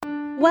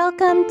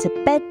Welcome to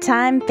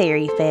Bedtime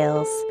Fairy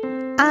Fails.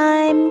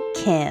 I'm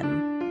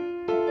Kim.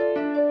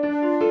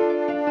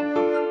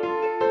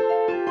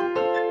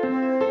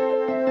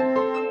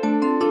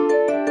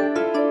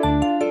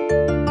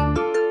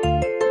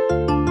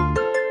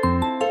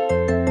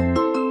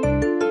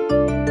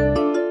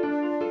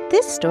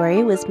 This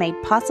story was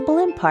made possible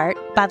in part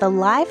by the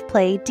live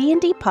play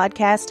D&D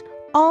podcast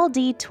All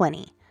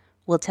D20.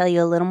 We'll tell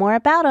you a little more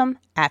about them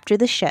after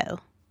the show.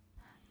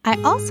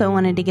 I also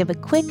wanted to give a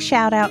quick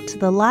shout out to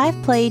the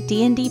live play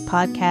D&D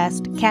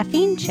podcast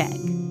Caffeine Check.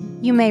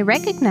 You may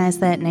recognize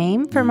that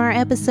name from our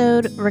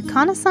episode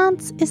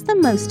Reconnaissance is the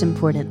Most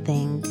Important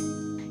Thing.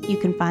 You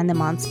can find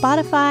them on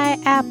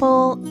Spotify,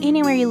 Apple,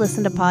 anywhere you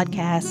listen to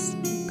podcasts.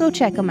 Go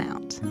check them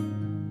out.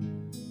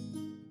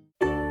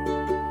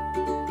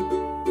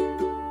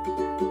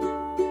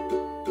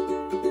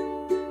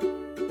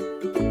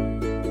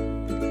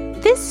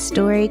 This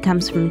story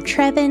comes from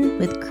Trevin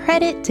with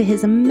credit to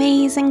his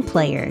amazing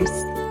players.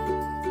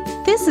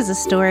 This is a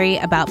story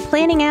about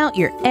planning out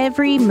your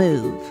every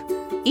move,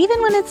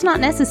 even when it's not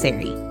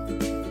necessary.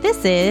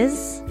 This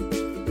is...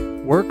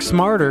 Work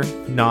smarter,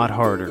 not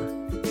harder.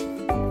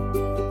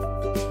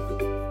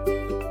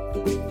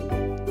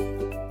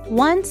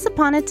 Once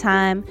upon a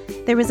time,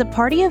 there was a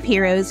party of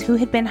heroes who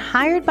had been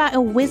hired by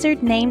a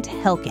wizard named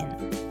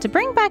Helkin to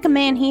bring back a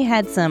man he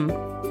had some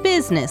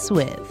business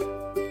with.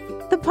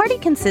 The party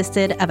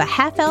consisted of a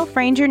half-elf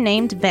ranger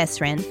named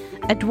Vesrin,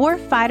 a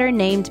dwarf fighter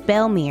named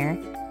Belmir,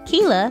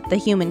 Keela, the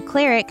human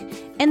cleric,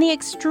 and the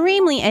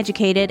extremely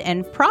educated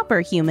and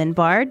proper human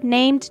bard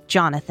named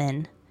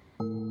Jonathan.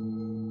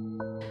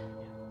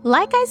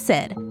 Like I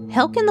said,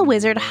 Helkin the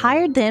wizard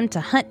hired them to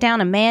hunt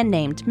down a man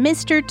named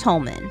Mr.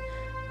 Tolman,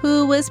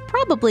 who was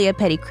probably a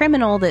petty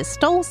criminal that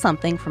stole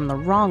something from the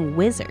wrong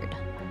wizard.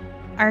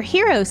 Our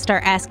heroes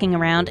start asking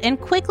around and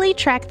quickly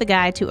track the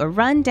guy to a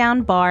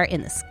run-down bar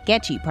in the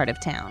sketchy part of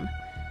town.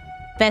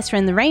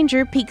 Vesrin the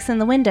ranger peeks in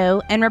the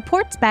window and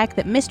reports back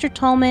that Mr.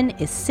 Tolman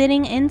is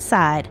sitting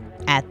inside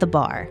at the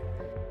bar.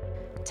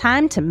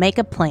 Time to make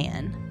a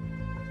plan.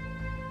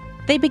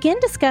 They begin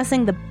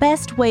discussing the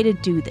best way to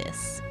do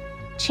this.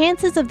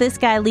 Chances of this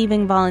guy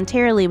leaving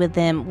voluntarily with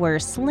them were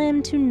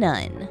slim to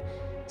none,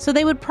 so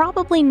they would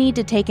probably need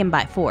to take him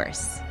by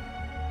force.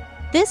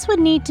 This would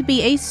need to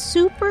be a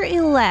super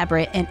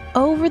elaborate and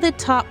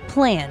over-the-top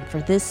plan for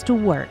this to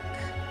work.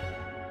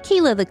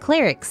 Keela the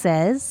cleric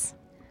says,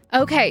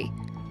 Okay,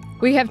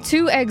 we have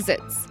 2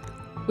 exits.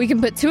 We can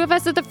put 2 of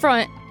us at the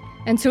front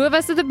and 2 of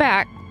us at the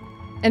back,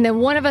 and then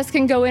one of us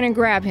can go in and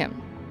grab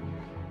him.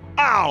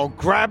 I'll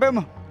grab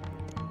him,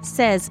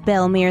 says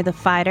Belmir the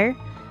fighter.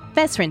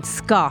 Vesrin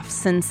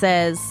scoffs and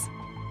says,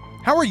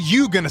 How are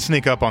you gonna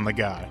sneak up on the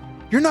guy?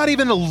 You're not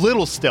even a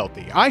little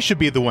stealthy. I should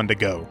be the one to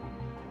go.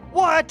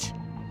 What?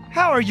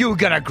 How are you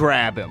gonna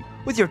grab him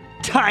with your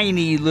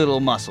tiny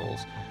little muscles?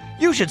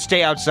 You should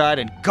stay outside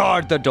and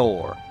guard the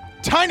door.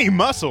 Tiny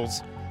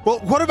muscles? Well,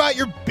 what about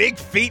your big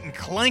feet and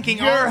clanking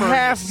You're armor?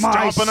 half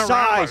my stomping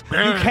size.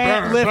 around? You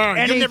can't lift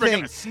anything. You're never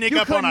gonna sneak you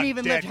up on couldn't a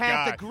even dead lift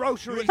half guy. the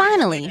groceries.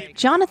 Finally,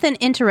 Jonathan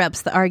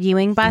interrupts the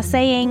arguing by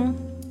saying,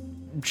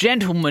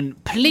 Gentlemen,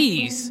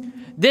 please.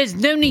 There's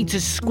no need to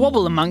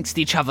squabble amongst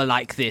each other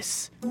like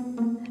this.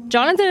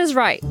 Jonathan is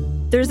right.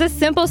 There's a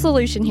simple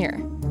solution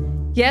here.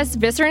 Yes,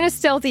 Vesrin is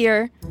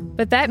stealthier,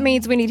 but that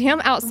means we need him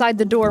outside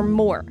the door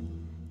more.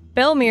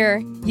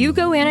 Belmir, you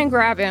go in and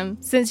grab him,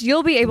 since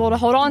you'll be able to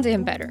hold on to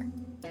him better.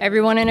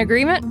 Everyone in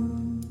agreement?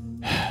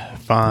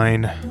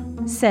 Fine,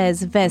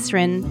 says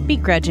Vesrin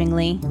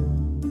begrudgingly.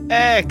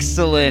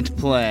 Excellent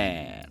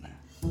plan,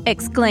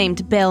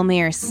 exclaimed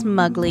Belmir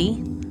smugly.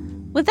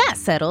 With that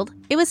settled,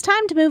 it was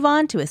time to move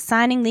on to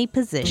assigning the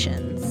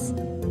positions.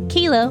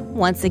 Keela,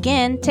 once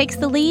again, takes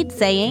the lead,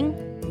 saying,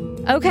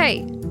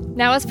 Okay,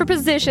 now as for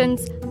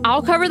positions,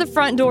 I'll cover the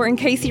front door in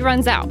case he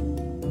runs out.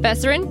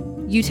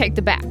 Vesrin, you take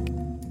the back.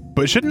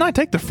 but shouldn't I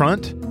take the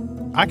front?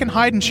 I can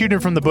hide and shoot him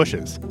from the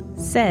bushes.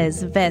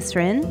 says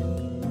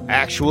Vesrin.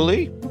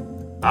 Actually,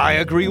 I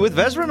agree with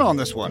Vesrin on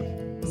this one,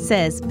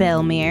 says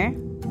Belmir.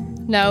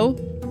 No,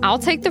 I'll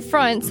take the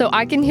front so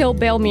I can heal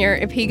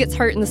Belmir if he gets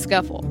hurt in the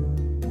scuffle.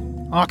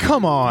 Aw,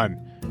 come on.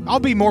 I'll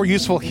be more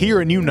useful here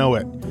and you know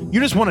it. You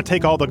just want to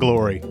take all the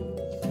glory.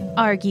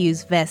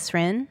 Argues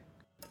Vesrin.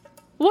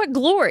 What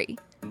glory?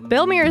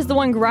 Belmir is the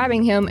one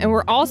grabbing him and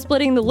we're all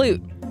splitting the loot.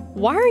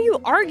 Why are you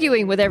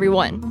arguing with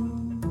everyone?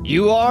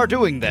 You are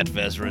doing that,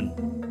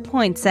 Vesrin.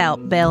 Points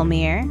out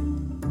Belmir.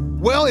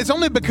 Well, it's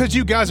only because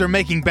you guys are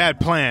making bad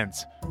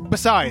plans.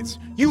 Besides,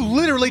 you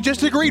literally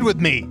just agreed with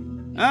me.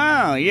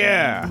 Oh,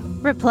 yeah.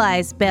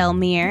 Replies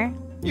Belmir.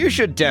 You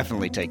should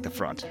definitely take the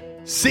front.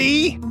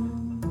 See?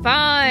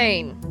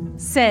 Fine.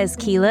 Says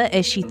Keela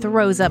as she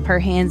throws up her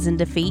hands in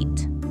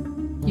defeat.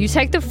 You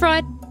take the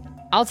front,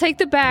 I'll take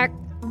the back.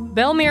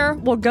 Belmir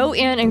will go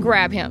in and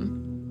grab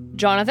him.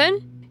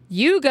 Jonathan,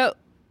 you go...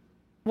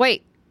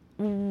 Wait,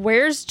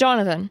 where's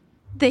Jonathan?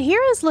 The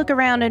heroes look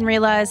around and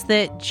realize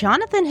that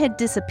Jonathan had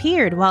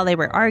disappeared while they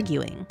were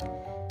arguing.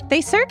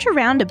 They search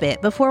around a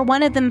bit before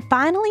one of them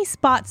finally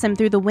spots him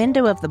through the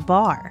window of the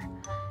bar.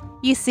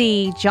 You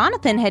see,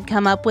 Jonathan had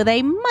come up with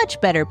a much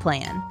better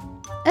plan.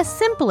 A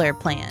simpler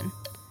plan.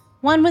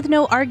 One with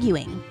no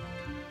arguing.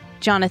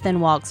 Jonathan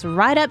walks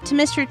right up to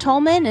Mr.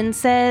 Tolman and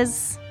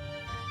says,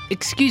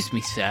 Excuse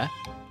me, sir.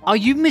 Are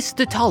you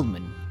Mr.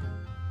 Tolman?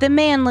 The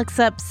man looks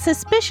up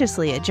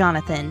suspiciously at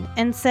Jonathan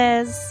and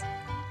says,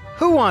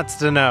 Who wants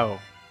to know?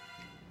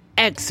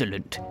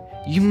 Excellent.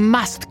 You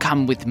must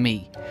come with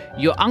me.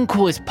 Your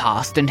uncle has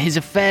passed and his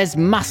affairs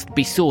must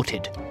be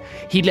sorted.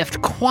 He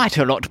left quite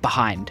a lot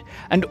behind,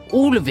 and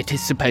all of it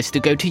is supposed to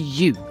go to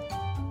you.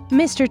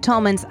 Mr.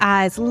 Tolman's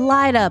eyes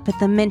light up at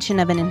the mention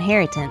of an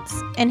inheritance,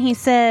 and he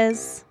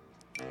says,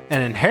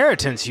 An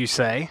inheritance, you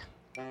say?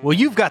 Well,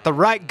 you've got the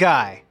right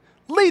guy.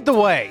 Lead the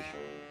way.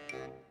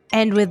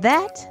 And with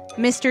that,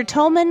 Mr.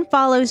 Tolman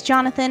follows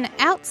Jonathan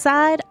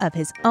outside of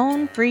his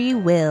own free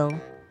will,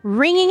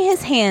 wringing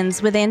his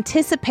hands with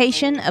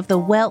anticipation of the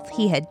wealth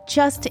he had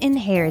just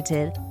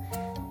inherited.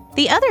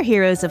 The other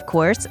heroes, of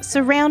course,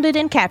 surrounded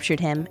and captured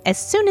him as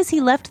soon as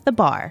he left the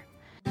bar.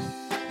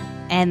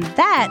 And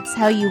that's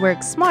how you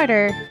work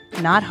smarter,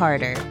 not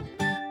harder.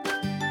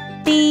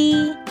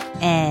 The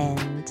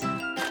end.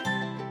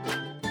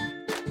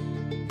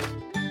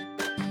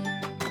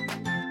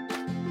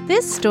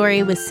 This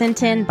story was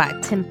sent in by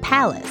Tim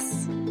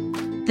Pallas.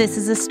 This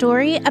is a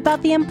story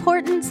about the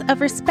importance of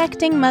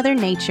respecting Mother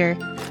Nature.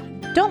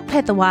 Don't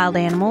pet the wild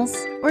animals,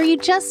 or you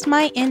just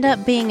might end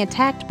up being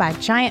attacked by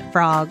giant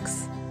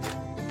frogs.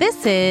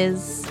 This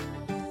is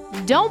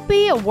Don't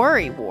be a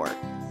worrywart.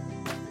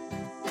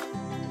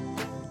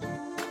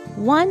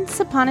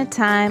 Once upon a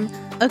time,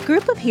 a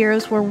group of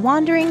heroes were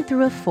wandering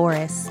through a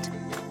forest.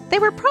 They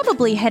were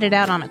probably headed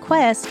out on a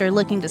quest or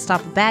looking to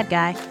stop a bad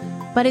guy,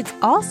 but it's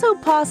also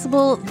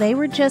possible they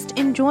were just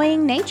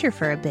enjoying nature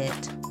for a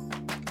bit.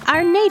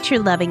 Our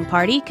nature-loving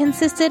party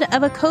consisted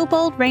of a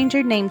kobold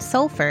ranger named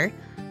Sulphur,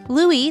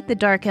 Louis the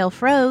dark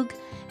elf rogue,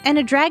 and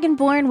a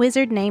dragonborn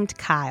wizard named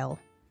Kyle.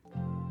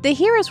 The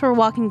heroes were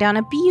walking down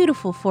a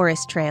beautiful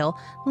forest trail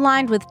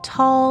lined with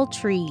tall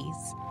trees.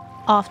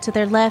 Off to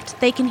their left,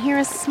 they can hear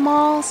a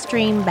small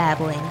stream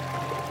babbling.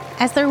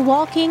 As they're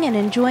walking and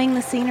enjoying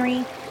the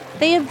scenery,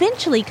 they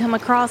eventually come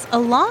across a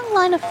long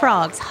line of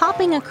frogs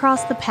hopping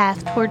across the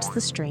path towards the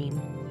stream.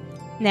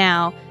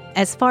 Now,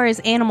 as far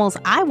as animals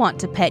I want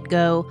to pet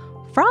go,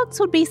 frogs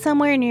would be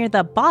somewhere near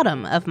the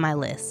bottom of my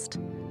list.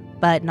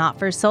 But not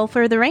for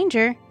Sulphur the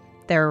Ranger.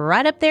 They're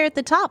right up there at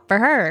the top for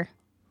her.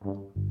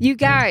 You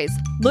guys,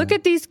 look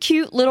at these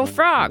cute little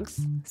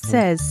frogs.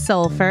 Says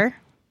Sulphur.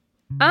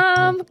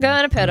 I'm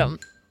gonna pet them.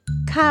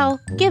 Kyle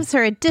gives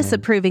her a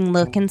disapproving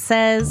look and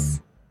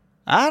says,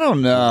 I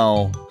don't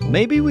know.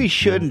 Maybe we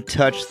shouldn't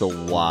touch the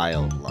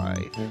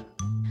wildlife.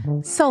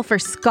 Sulphur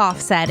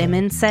scoffs at him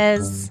and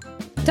says,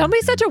 Don't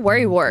be such a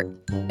worrywart.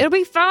 It'll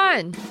be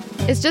fun.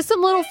 It's just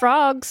some little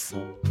frogs.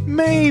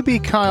 Maybe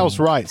Kyle's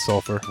right,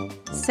 Sulphur.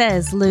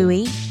 Says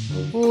Louis.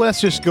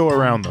 Let's just go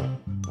around them.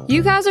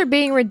 You guys are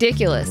being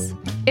ridiculous.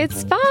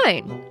 It's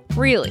fine,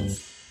 really.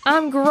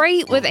 I'm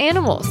great with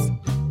animals.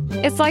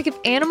 It's like if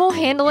animal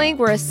handling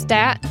were a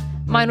stat,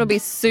 mine would be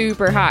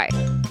super high.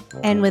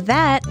 And with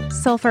that,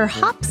 Sulphur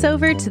hops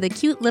over to the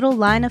cute little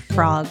line of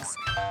frogs,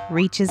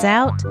 reaches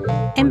out,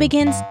 and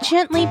begins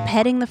gently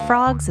petting the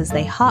frogs as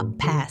they hop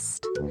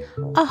past.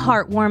 A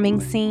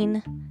heartwarming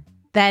scene.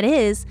 That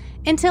is,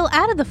 until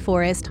out of the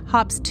forest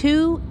hops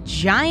two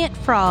giant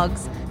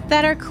frogs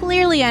that are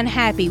clearly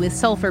unhappy with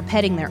Sulphur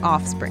petting their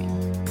offspring.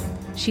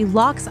 She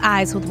locks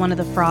eyes with one of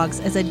the frogs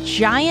as a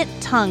giant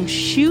tongue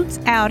shoots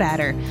out at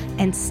her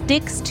and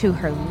sticks to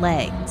her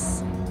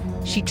legs.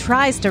 She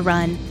tries to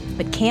run,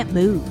 but can't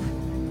move.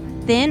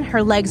 Then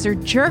her legs are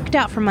jerked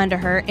out from under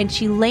her and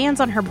she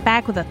lands on her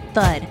back with a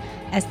thud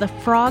as the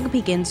frog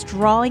begins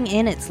drawing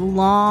in its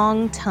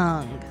long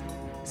tongue.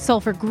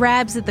 Sulphur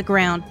grabs at the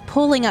ground,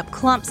 pulling up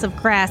clumps of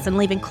grass and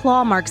leaving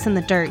claw marks in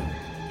the dirt,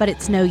 but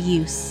it's no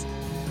use.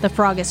 The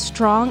frog is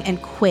strong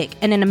and quick,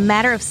 and in a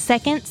matter of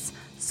seconds,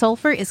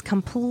 Sulphur is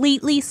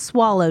completely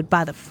swallowed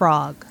by the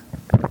frog.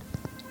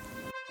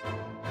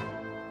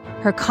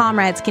 Her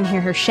comrades can hear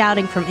her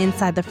shouting from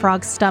inside the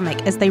frog's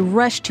stomach as they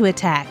rush to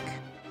attack.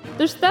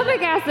 There's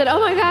stomach acid. Oh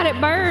my God, it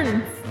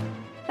burns.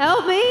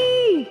 Help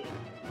me.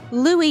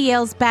 Louis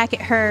yells back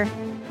at her,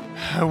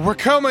 We're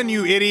coming,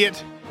 you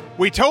idiot.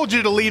 We told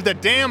you to leave the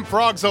damn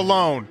frogs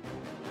alone.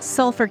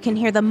 Sulphur can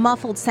hear the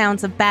muffled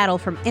sounds of battle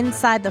from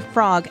inside the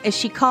frog as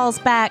she calls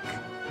back,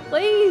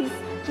 Please,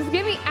 just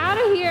get me out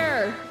of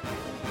here.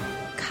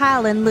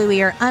 Kyle and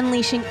Louis are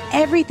unleashing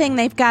everything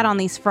they've got on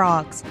these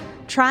frogs,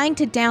 trying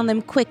to down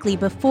them quickly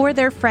before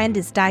their friend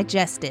is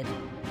digested.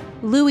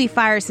 Louis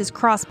fires his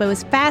crossbow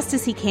as fast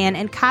as he can,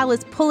 and Kyle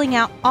is pulling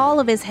out all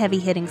of his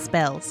heavy-hitting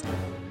spells.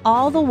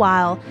 All the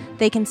while,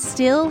 they can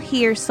still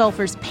hear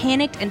Sulphur's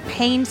panicked and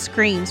pained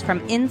screams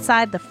from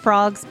inside the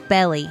frog's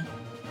belly.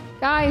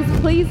 Guys,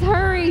 please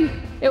hurry.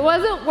 It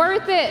wasn't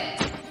worth it.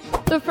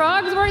 The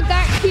frogs weren't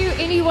that cute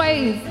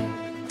anyways.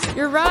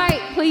 You're right.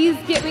 Please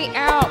get me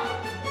out.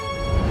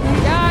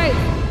 Guys,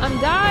 I'm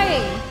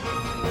dying.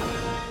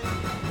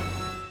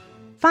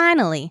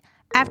 Finally,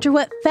 after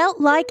what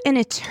felt like an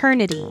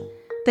eternity,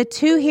 the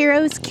two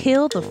heroes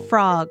kill the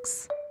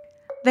frogs.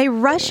 They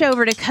rush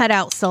over to cut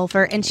out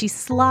Sulfur, and she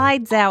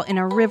slides out in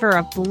a river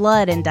of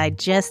blood and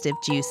digestive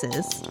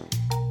juices.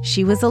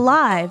 She was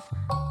alive,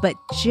 but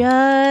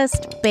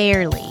just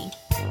barely.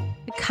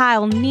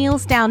 Kyle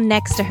kneels down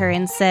next to her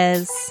and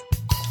says,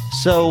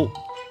 So,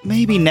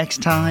 maybe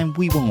next time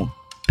we won't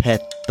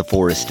pet the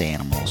forest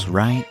animals,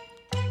 right?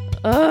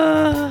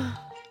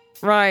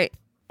 Right.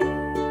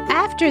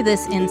 After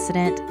this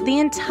incident, the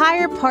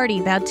entire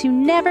party vowed to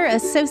never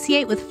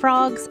associate with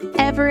frogs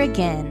ever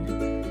again.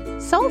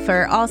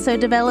 Sulfur also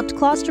developed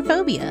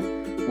claustrophobia,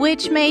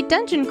 which made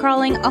dungeon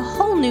crawling a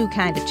whole new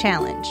kind of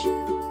challenge.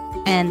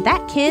 And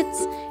that,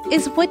 kids,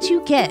 is what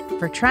you get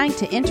for trying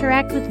to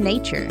interact with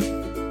nature.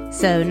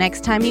 So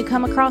next time you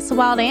come across a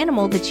wild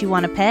animal that you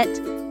want to pet,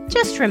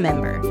 just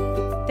remember,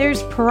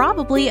 there's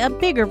probably a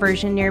bigger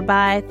version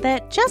nearby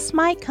that just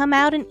might come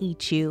out and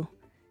eat you.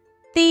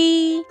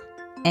 The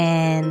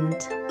end.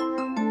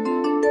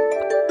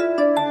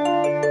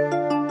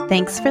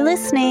 Thanks for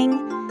listening.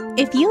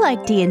 If you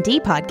like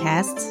D&D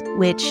podcasts,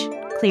 which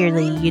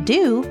clearly you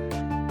do,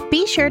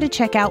 be sure to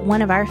check out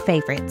one of our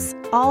favorites,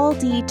 All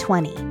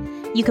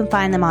D20. You can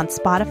find them on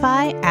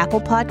Spotify, Apple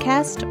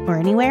Podcast, or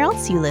anywhere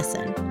else you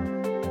listen.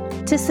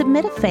 To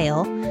submit a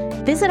fail,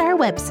 visit our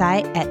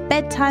website at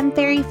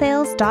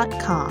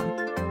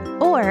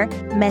bedtimefairyfails.com or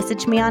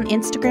message me on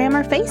Instagram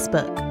or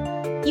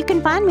Facebook. You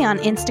can find me on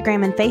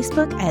Instagram and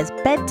Facebook as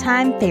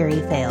Bedtime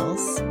Fairy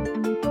Fails.